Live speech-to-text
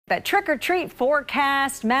That trick-or-treat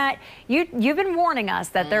forecast, Matt, you've been warning us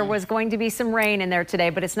that there was going to be some rain in there today,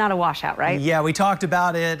 but it's not a washout, right? Yeah, we talked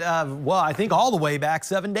about it, well, I think all the way back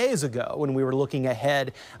 7 days ago when we were looking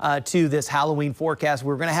ahead to this Halloween forecast.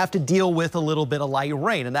 We're going to have to deal with a little bit of light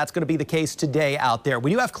rain, and that's going to be the case today out there.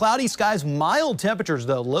 We do have cloudy skies, mild temperatures,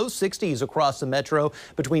 though, low 60s across the metro,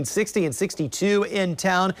 between 60 and 62 in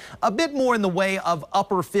town. A bit more in the way of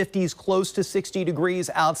upper 50s, close to 60 degrees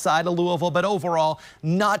outside of Louisville, but overall,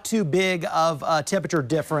 not too big of a temperature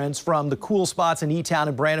difference from the cool spots in E-Town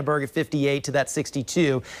and Brandenburg at 58 to that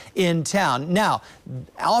 62 in town. Now,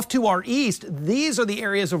 off to our east, these are the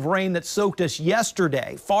areas of rain that soaked us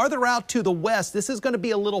yesterday. Farther out to the west, this is going to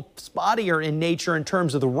be a little spottier in nature in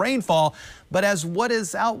terms of the rainfall. But as what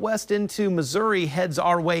is out west into Missouri heads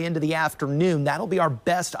our way into the afternoon, that'll be our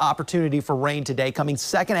best opportunity for rain today, coming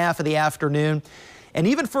second half of the afternoon and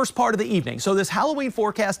even first part of the evening. So this Halloween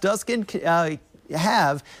forecast does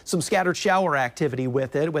have some scattered shower activity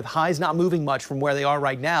with it, with highs not moving much from where they are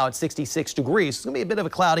right now at 66 degrees. It's going to be a bit of a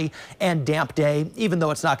cloudy and damp day, even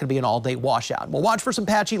though it's not going to be an all-day washout. We'll watch for some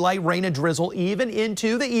patchy light rain and drizzle even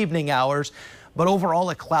into the evening hours. But overall,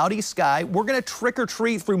 a cloudy sky. We're going to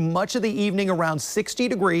trick-or-treat through much of the evening around 60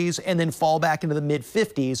 degrees and then fall back into the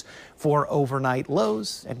mid-50s for overnight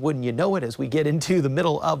lows. And wouldn't you know it, as we get into the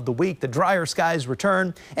middle of the week, the drier skies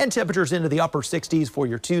return and temperatures into the upper 60s for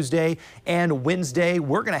your Tuesday and Wednesday.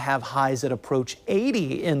 We're going to have highs that approach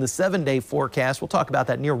 80 in the 7-day forecast. We'll talk about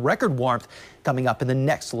that near record warmth coming up in the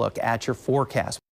next look at your forecast.